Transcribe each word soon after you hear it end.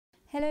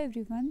Hello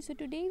everyone. So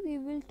today we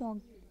will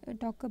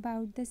talk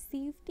about the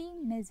safety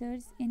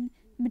measures in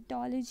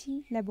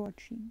hematology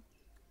laboratory.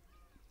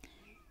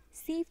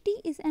 Safety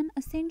is an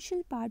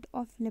essential part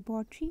of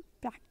laboratory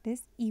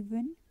practice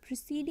even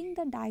preceding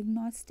the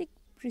diagnostic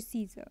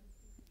procedure.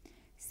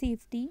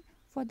 Safety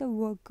for the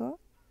worker,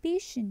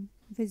 patient,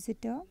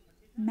 visitor,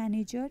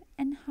 manager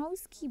and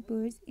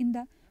housekeepers in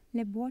the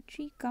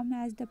laboratory come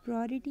as the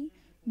priority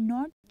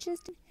not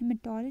just in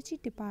hematology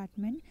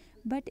department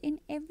but in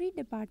every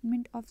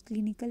department of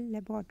clinical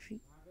laboratory.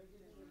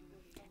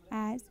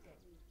 As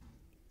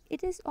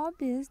it is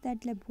obvious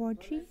that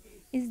laboratory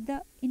is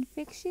the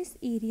infectious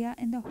area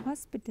in the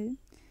hospital,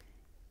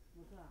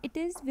 it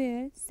is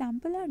where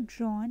samples are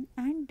drawn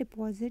and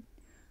deposited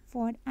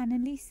for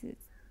analysis.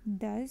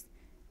 Thus,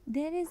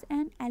 there is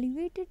an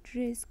elevated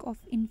risk of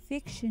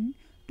infection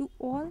to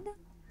all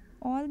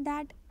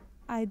that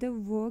either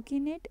work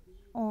in it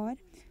or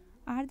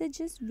are they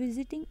just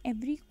visiting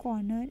every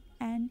corner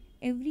and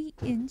every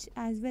inch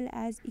as well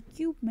as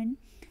equipment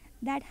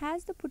that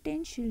has the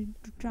potential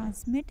to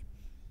transmit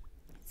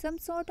some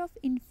sort of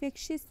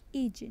infectious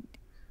agent.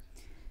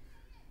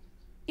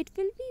 It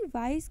will be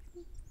wise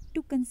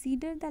to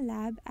consider the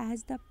lab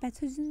as the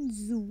pathogen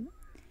zoo,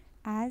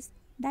 as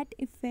that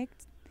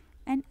effects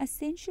and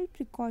essential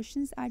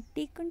precautions are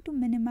taken to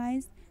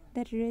minimize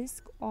the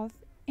risk of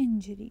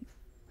injury.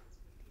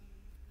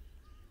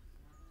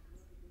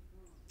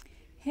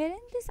 Here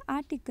in this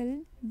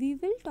article, we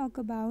will talk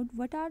about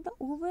what are the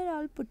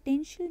overall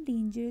potential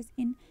dangers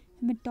in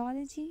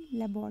hematology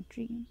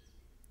laboratory.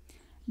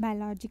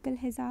 Biological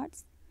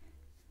hazards,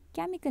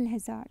 chemical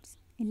hazards,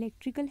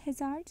 electrical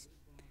hazards,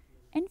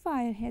 and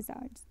fire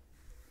hazards.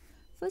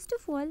 First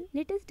of all,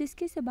 let us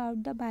discuss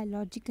about the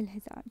biological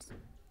hazards.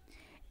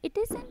 It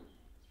is an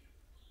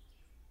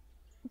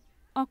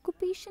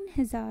occupation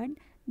hazard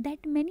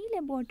that many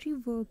laboratory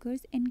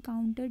workers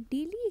encounter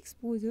daily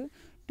exposure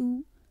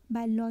to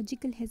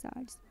biological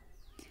hazards.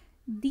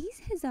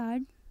 These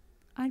hazards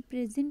are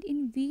present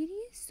in various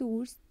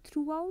sources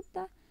throughout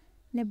the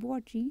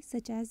laboratory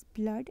such as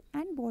blood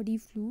and body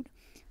fluid,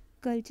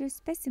 culture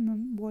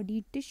specimen,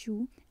 body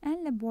tissue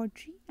and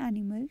laboratory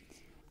animal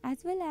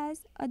as well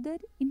as other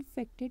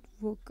infected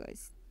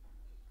workers.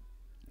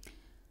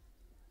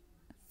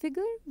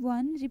 Figure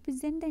 1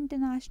 represents the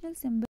international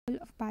symbol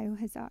of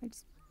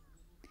biohazards.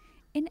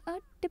 In a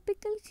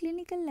typical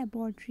clinical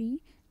laboratory,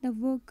 the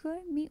worker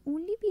may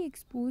only be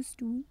exposed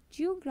to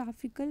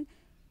geographical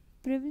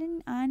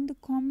prevalent and the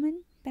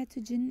common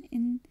pathogen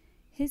in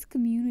his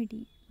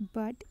community.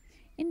 But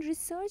in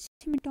research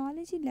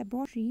hematology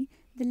laboratory,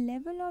 the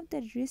level of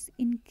the risk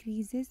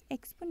increases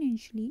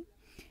exponentially,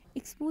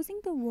 exposing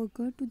the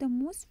worker to the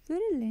most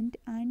virulent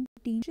and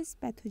dangerous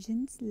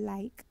pathogens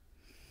like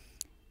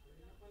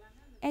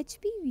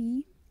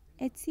HPV,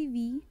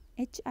 HCV,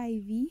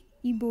 HIV,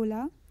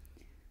 Ebola,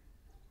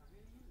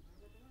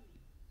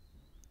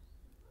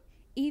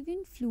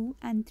 avian flu,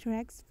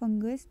 anthrax,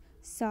 fungus,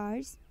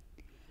 SARS.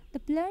 The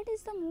blood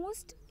is the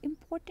most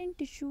important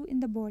tissue in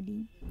the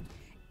body.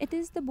 It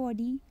is the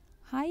body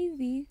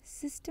highway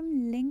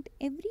system linked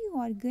every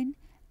organ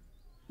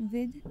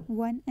with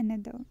one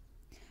another.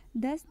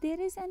 Thus, there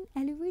is an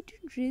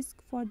elevated risk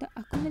for the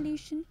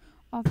accumulation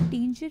of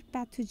danger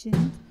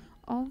pathogens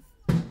of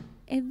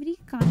every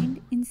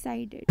kind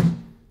inside it.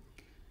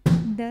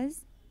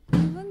 Thus,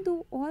 even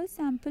though all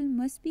sample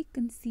must be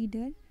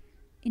considered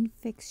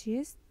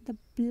infectious, the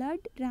blood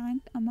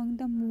ranked among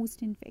the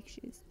most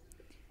infectious.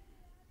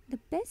 The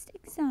best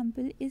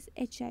example is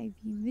HIV,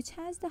 which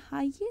has the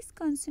highest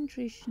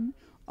concentration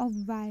of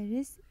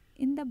virus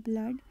in the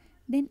blood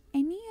than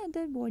any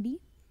other body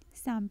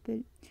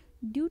sample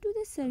due to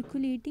the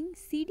circulating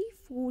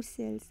CD4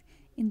 cells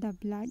in the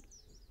blood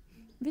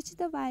which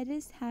the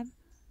virus have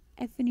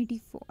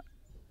affinity for.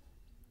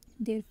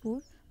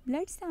 Therefore,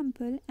 blood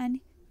sample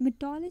and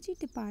hematology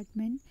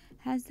department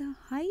has a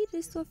high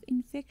risk of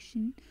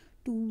infection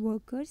to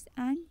workers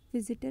and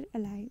visitor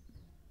alike.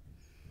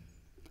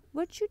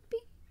 What should be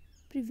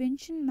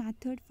prevention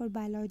method for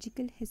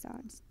biological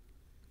hazards?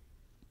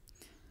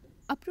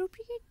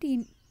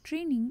 Appropriate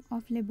training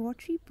of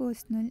laboratory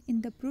personnel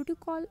in the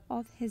protocol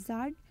of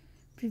hazard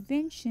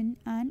prevention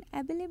and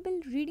available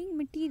reading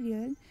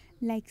material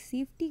like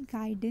safety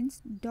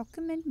guidance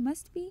document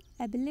must be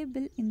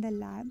available in the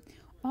lab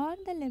or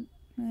the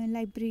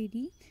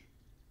library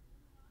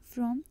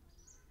from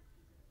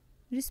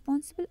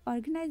responsible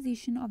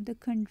organization of the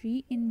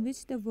country in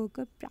which the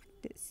worker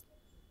practice.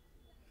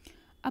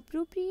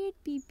 Appropriate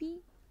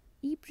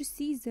PPE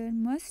procedure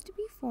must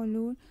be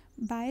followed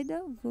by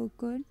the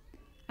worker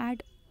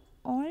at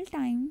all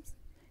times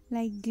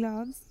like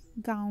gloves,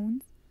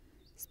 gowns,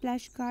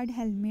 splash guard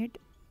helmet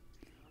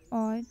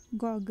or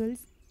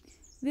goggles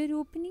when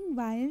opening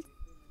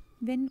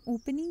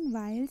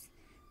vials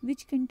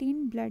which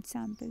contain blood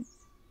sample.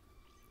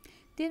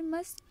 There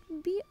must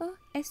be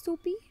a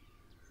SOP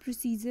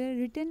procedure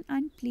written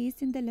and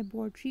placed in the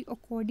laboratory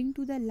according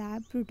to the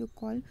lab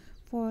protocol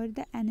for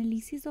the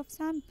analysis of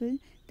sample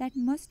that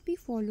must be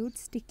followed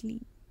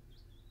strictly.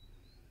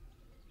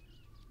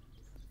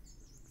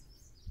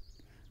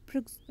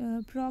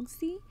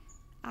 proxy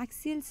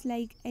axials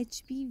like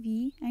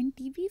HPV and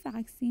TB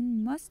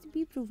vaccine must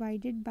be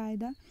provided by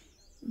the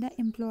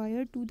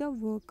employer to the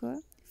worker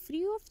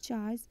free of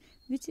charge,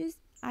 which is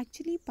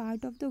actually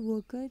part of the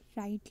worker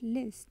right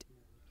list.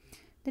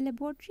 The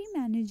laboratory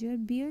manager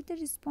bears the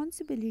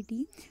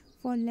responsibility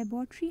for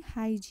laboratory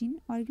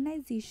hygiene,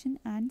 organization,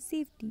 and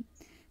safety.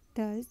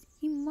 Thus,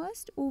 he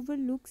must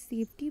overlook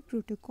safety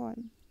protocol.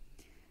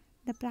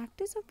 The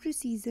practice of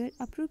procedure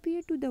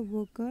appropriate to the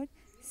worker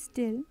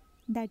still,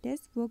 that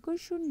is,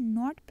 workers should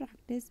not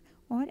practice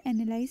or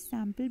analyze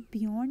sample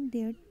beyond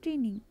their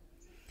training.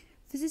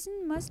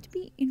 Physician must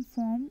be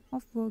informed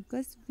of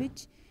workers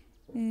which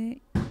uh,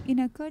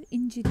 incur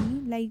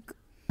injury like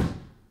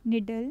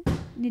needle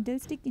needle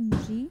stick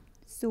injury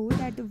so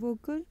that the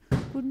worker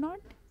could not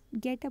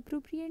get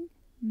appropriate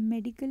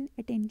medical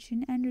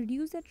attention and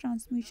reduce the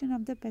transmission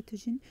of the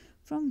pathogen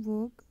from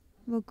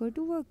worker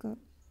to worker.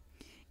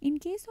 In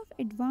case of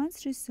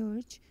advanced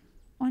research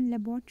on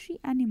laboratory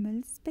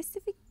animals,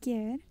 specific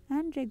care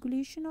and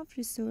regulation of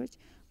research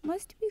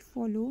must be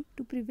followed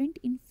to prevent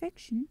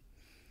infection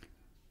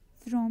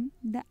from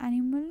the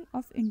animal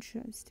of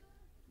interest.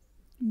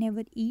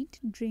 Never eat,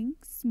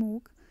 drink,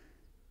 smoke,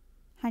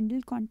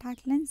 handle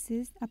contact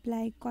lenses,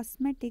 apply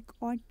cosmetic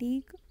or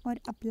take or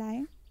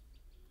apply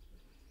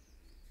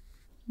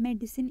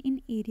medicine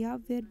in area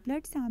where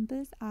blood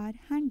samples are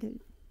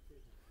handled.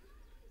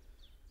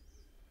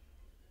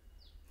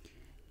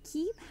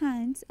 Keep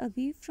hands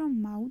away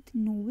from mouth,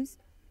 nose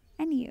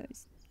and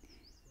ears.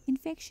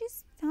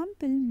 Infectious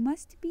sample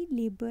must be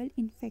labeled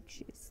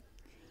infectious.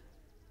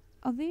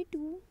 Away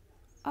to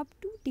up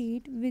to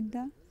date with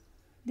the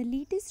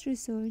latest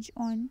research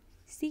on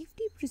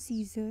safety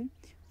procedure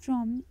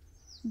from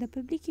the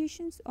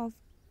publications of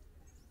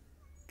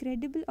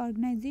credible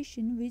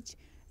organization which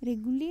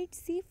regulate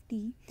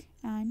safety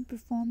and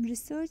perform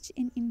research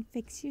in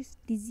infectious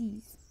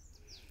disease.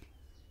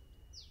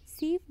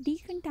 Safe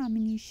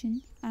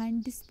decontamination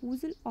and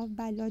disposal of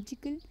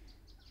biological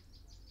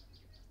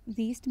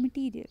waste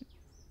material.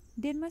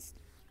 There must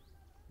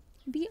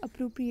be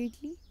appropriate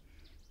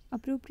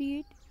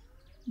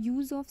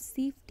use of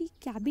safety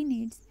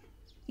cabinets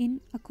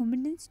in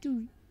accordance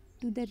to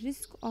the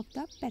risk of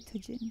the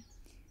pathogen.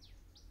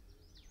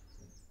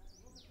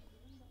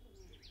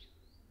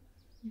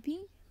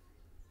 Be,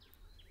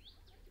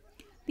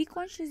 be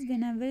conscious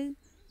whenever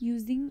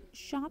using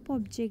sharp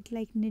objects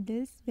like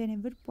needles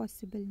whenever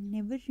possible.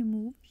 Never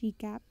remove,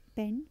 recap,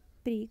 bend,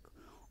 break,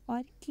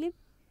 or clip.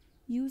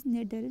 Use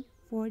needle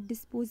for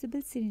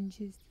disposable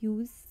syringes.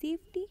 Use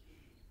safety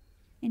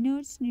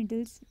inert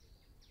needles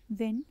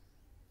when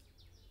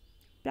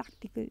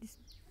practical.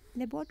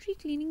 Laboratory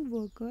cleaning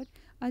worker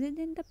other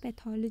than the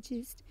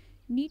pathologist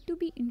need to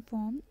be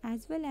informed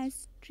as well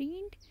as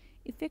trained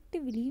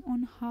effectively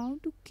on how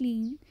to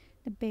clean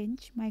the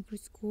bench,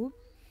 microscope,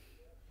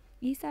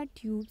 ASR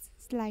tubes,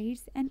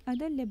 slides and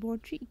other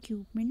laboratory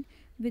equipment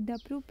with the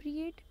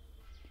appropriate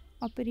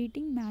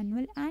operating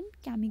manual and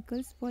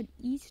chemicals for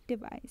each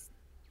device.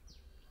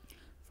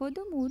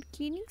 Furthermore,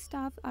 cleaning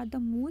staff are the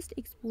most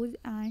exposed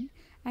and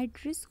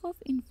at risk of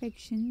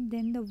infection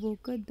than the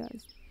worker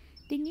does.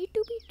 They need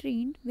to be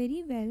trained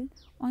very well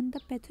on the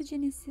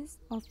pathogenesis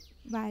of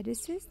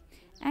viruses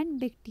and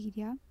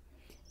bacteria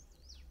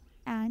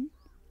and,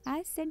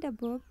 as said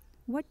above,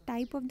 what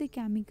type of the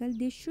chemical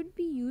they should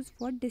be used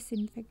for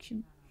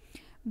disinfection.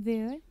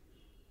 Wear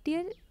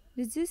tear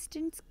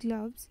resistant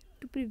gloves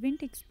to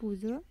prevent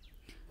exposure.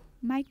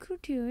 Micro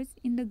tears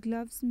in the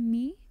gloves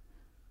may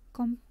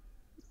com-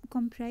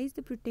 comprise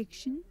the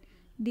protection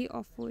they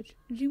offer.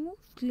 Remove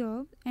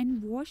glove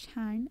and wash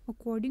hand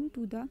according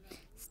to the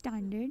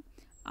standard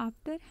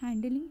after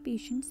handling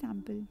patient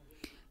sample.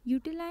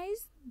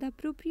 Utilize the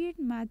appropriate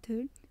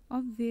method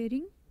of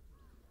wearing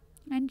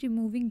and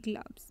removing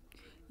gloves.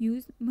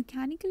 Use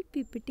mechanical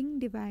pipetting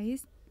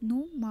device,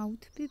 no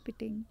mouth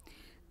pipetting.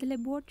 The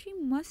laboratory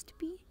must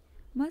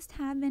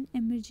have an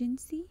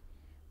emergency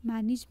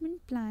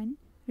management plan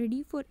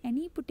ready for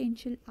any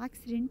potential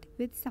accident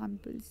with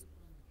samples.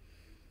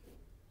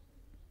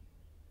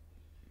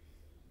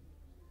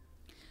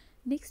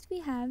 Next we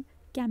have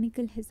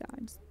chemical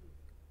hazards.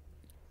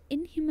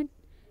 In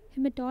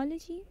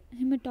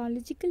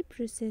hematological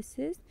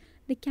processes,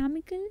 the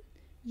chemical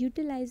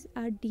utilized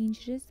are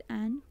dangerous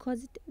and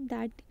causative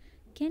that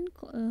can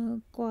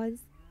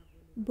cause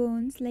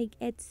burns like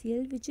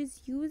HCl, which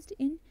is used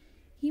in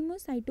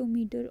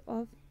hemocytometer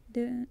of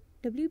the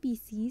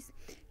WBCs.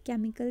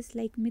 Chemicals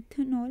like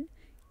methanol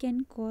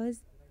can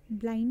cause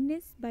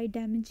blindness by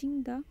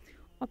damaging the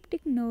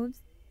optic nerves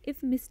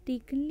if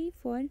mistakenly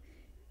for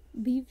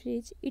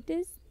beverage. It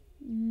is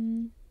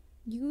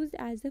used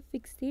as a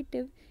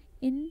fixative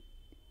in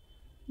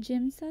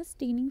GEMSA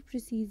staining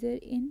procedure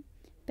in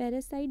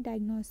parasite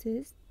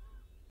diagnosis.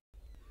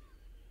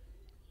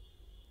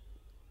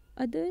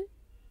 Other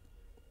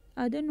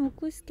Other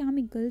noxious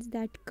chemicals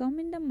that come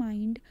in the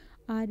mind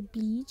are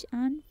bleach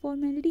and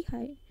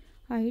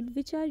formaldehyde,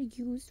 which are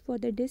used for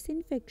the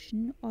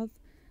disinfection of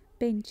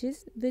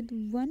benches with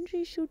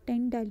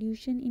 1:10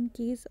 dilution in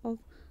case of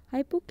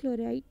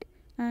hypochlorite,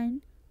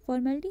 and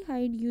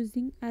formaldehyde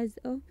using as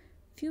a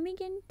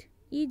fumigant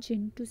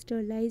agent to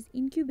sterilize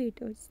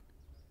incubators.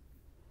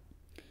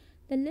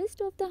 The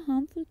list of the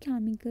harmful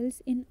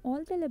chemicals in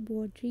all the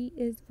laboratory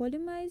is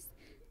voluminous.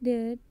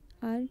 There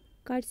are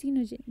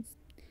carcinogens,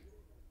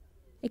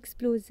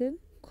 explosive,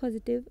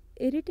 causative,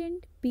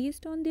 irritant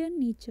based on their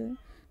nature,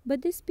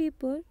 but this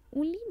paper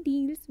only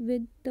deals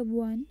with the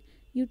one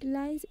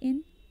utilized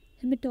in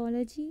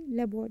hematology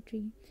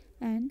laboratory,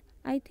 and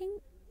I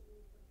think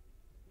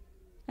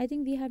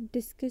we have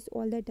discussed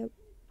all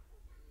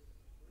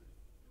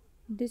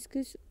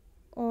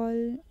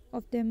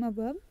of them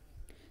above.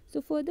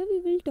 So further we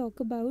will talk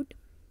about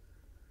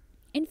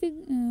the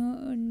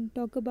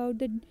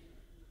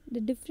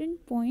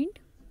different point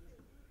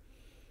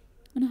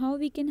on how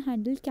we can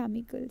handle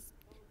chemicals.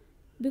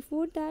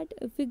 Before that,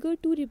 figure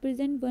 2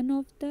 represent one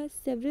of the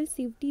several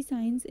safety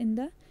signs in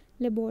the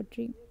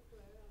laboratory.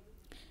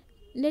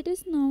 Let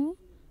us now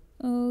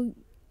uh,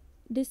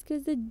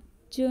 discuss the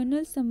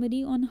journal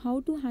summary on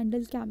how to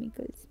handle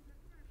chemicals.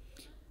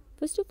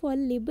 First of all,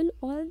 label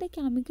all the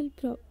chemical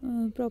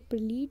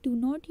properly. Do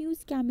not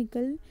use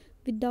chemical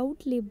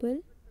without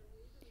label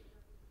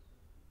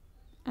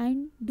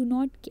and do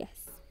not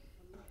guess.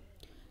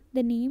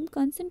 The name,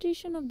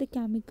 concentration of the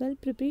chemical,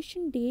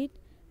 preparation date,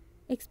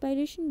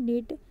 expiration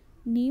date,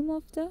 name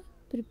of the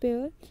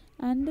preparer,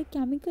 and the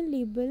chemical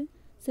label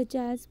such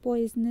as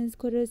poisonous,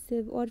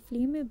 corrosive, or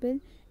flammable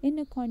in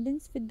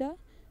accordance with the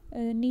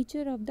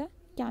nature of the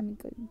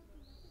chemical.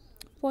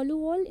 Follow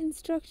all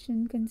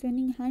instructions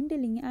concerning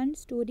handling and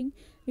storing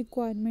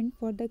requirement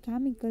for the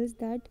chemicals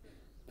that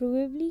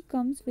probably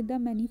comes with the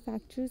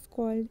manufacturer's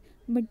called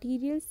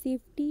material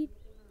safety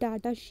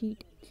data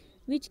sheet,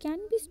 which can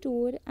be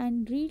stored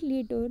and read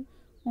later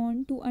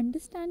on to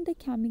understand the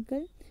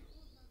chemical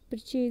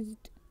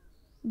purchased.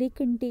 They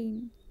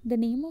contain the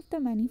name of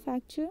the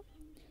manufacturer,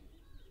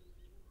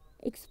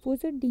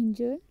 exposure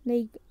danger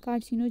like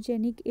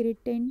carcinogenic,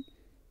 irritant,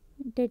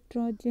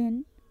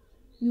 tetrogen,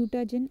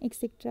 mutagen,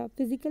 etc.,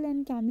 physical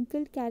and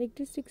chemical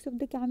characteristics of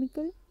the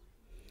chemical,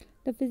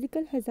 the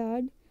physical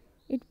hazard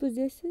it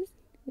possesses,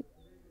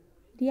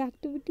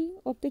 reactivity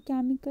of the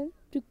chemical,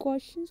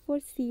 precautions for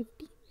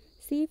safety,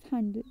 safe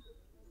handle.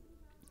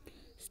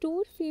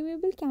 Store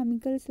flammable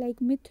chemicals like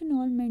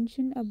methanol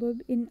mentioned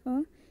above in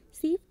a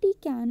safety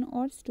can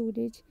or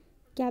storage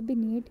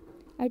cabinet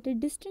at a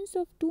distance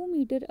of 2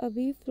 meters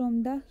away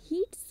from the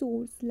heat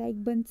source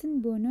like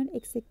Bunsen burner,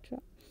 etc.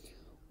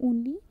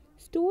 Only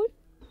store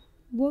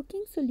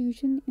working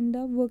solution in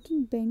the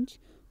working bench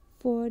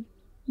for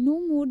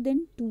no more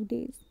than 2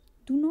 days.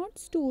 Do not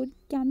store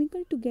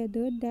chemical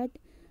together that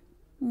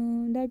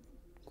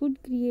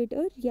could create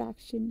a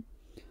reaction.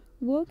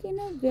 Work in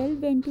a well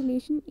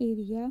ventilation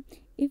area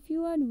if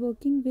you are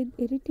working with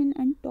irritant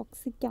and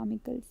toxic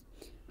chemicals.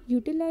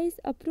 Utilize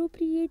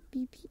appropriate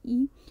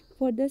PPE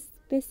for the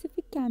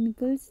specific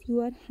chemicals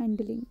you are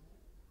handling.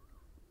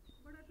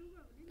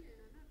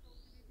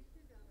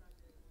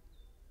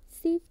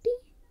 Safety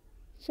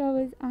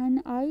showers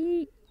and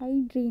eye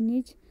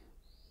drainage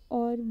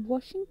or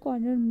washing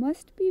corner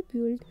must be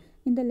built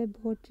in the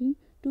laboratory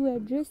to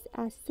address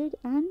acid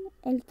and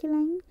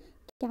alkaline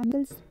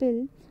chemical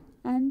spill,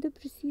 and the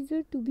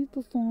procedure to be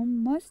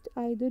performed must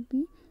either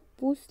be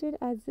posted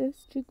as a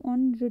strict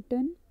on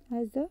written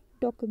as a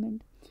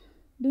document.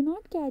 Do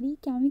not carry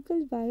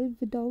chemical vials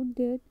without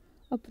their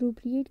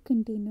appropriate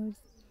containers.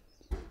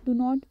 Do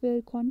not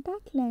wear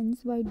contact lens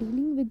while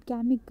dealing with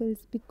chemicals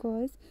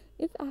because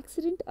if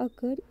accident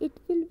occur it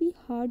will be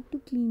hard to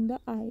clean the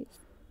eyes.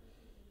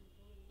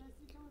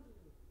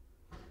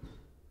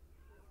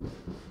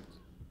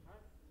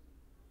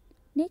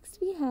 Next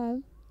we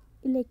have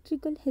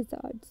electrical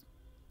hazards.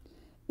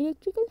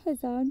 Electrical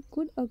hazard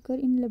could occur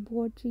in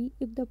laboratory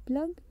if the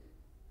plug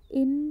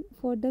in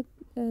for the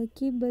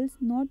cables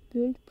not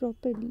built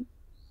properly.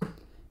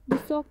 The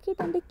socket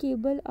and the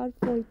cable are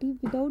faulty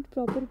without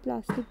proper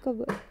plastic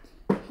cover.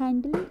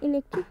 Handling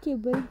electric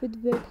cable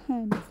with wet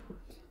hands.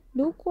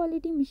 Low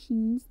quality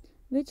machines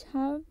which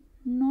have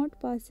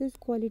not passes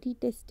quality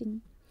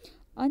testing.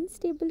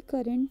 Unstable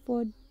current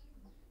for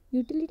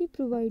utility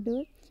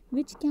provider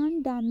which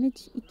can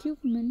damage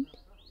equipment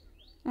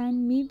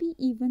and maybe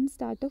even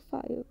start a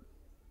fire.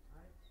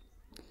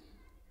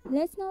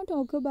 Let's now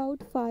talk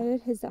about fire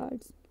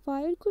hazards.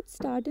 Fire could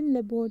start in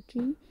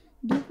laboratory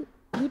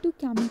due to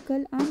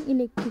chemical and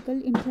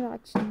electrical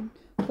interaction.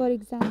 For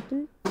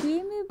example,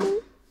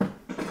 flammable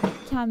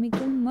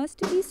chemical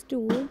must be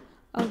stored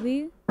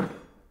away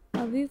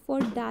for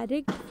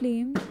direct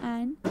flame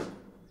and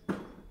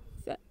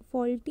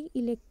faulty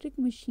electric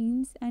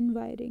machines and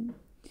wiring.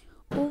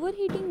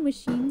 Overheating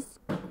machines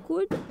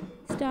could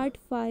start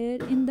fire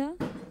in the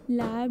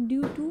lab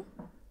due to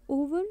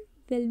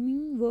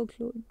overwhelming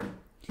workload.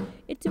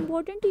 It's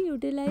important to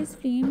utilize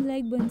flames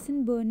like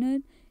Bunsen burner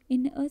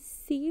in a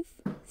safe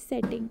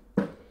setting.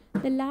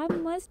 The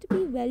lab must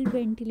be well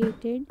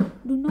ventilated.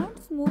 Do not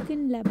smoke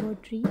in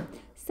laboratory.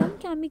 Some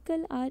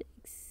chemicals are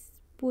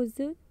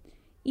explosive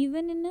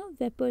even in a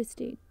vapor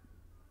state.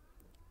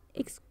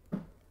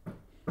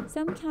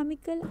 Some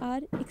chemicals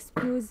are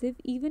explosive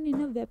even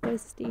in a vapor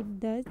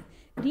state. Thus,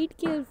 read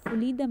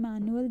carefully the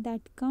manual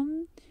that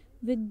come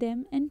with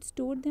them and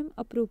store them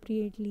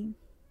appropriately.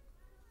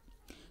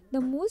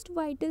 The most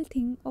vital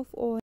thing of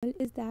all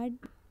is that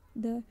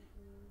the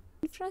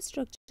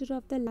infrastructure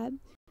of the lab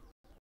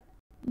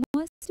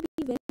must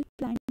be well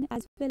planned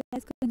as well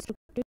as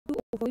constructed to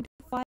avoid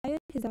fire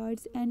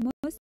hazards and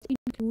must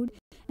include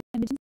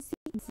emergency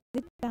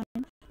exit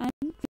plan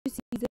and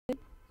procedure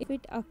if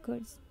it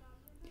occurs.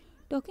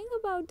 Talking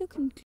about the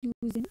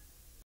conclusion,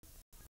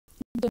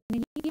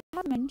 generally we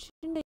have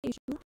mentioned the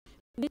issue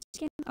which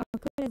can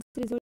occur as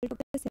a result of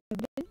the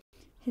several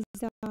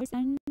hazards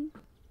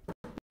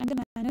and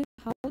the manner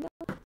how to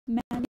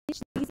manage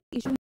these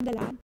issues in the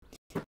lab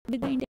with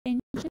the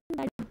intention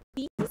that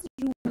these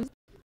rules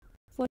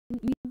for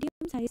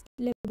medium-sized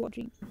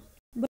laboratory.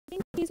 But in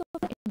case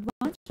of the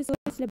advanced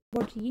research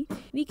laboratory,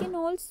 we can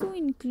also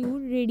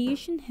include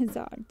radiation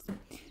hazards,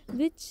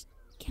 which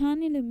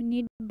can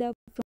eliminate the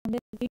from the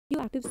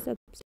radioactive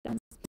substance.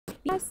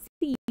 We have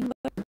seen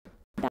what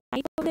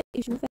type of the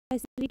issue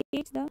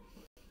facilitates the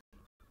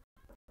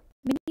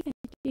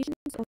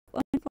manifestations of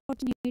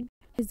unfortunate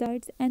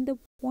hazards and the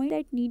point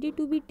that needed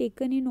to be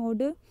taken in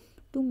order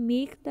to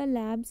make the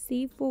lab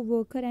safe for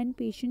worker and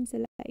patients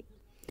alike.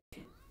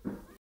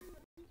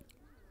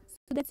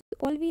 So that's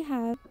all we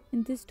have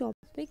in this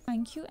topic.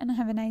 Thank you and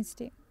have a nice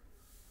day.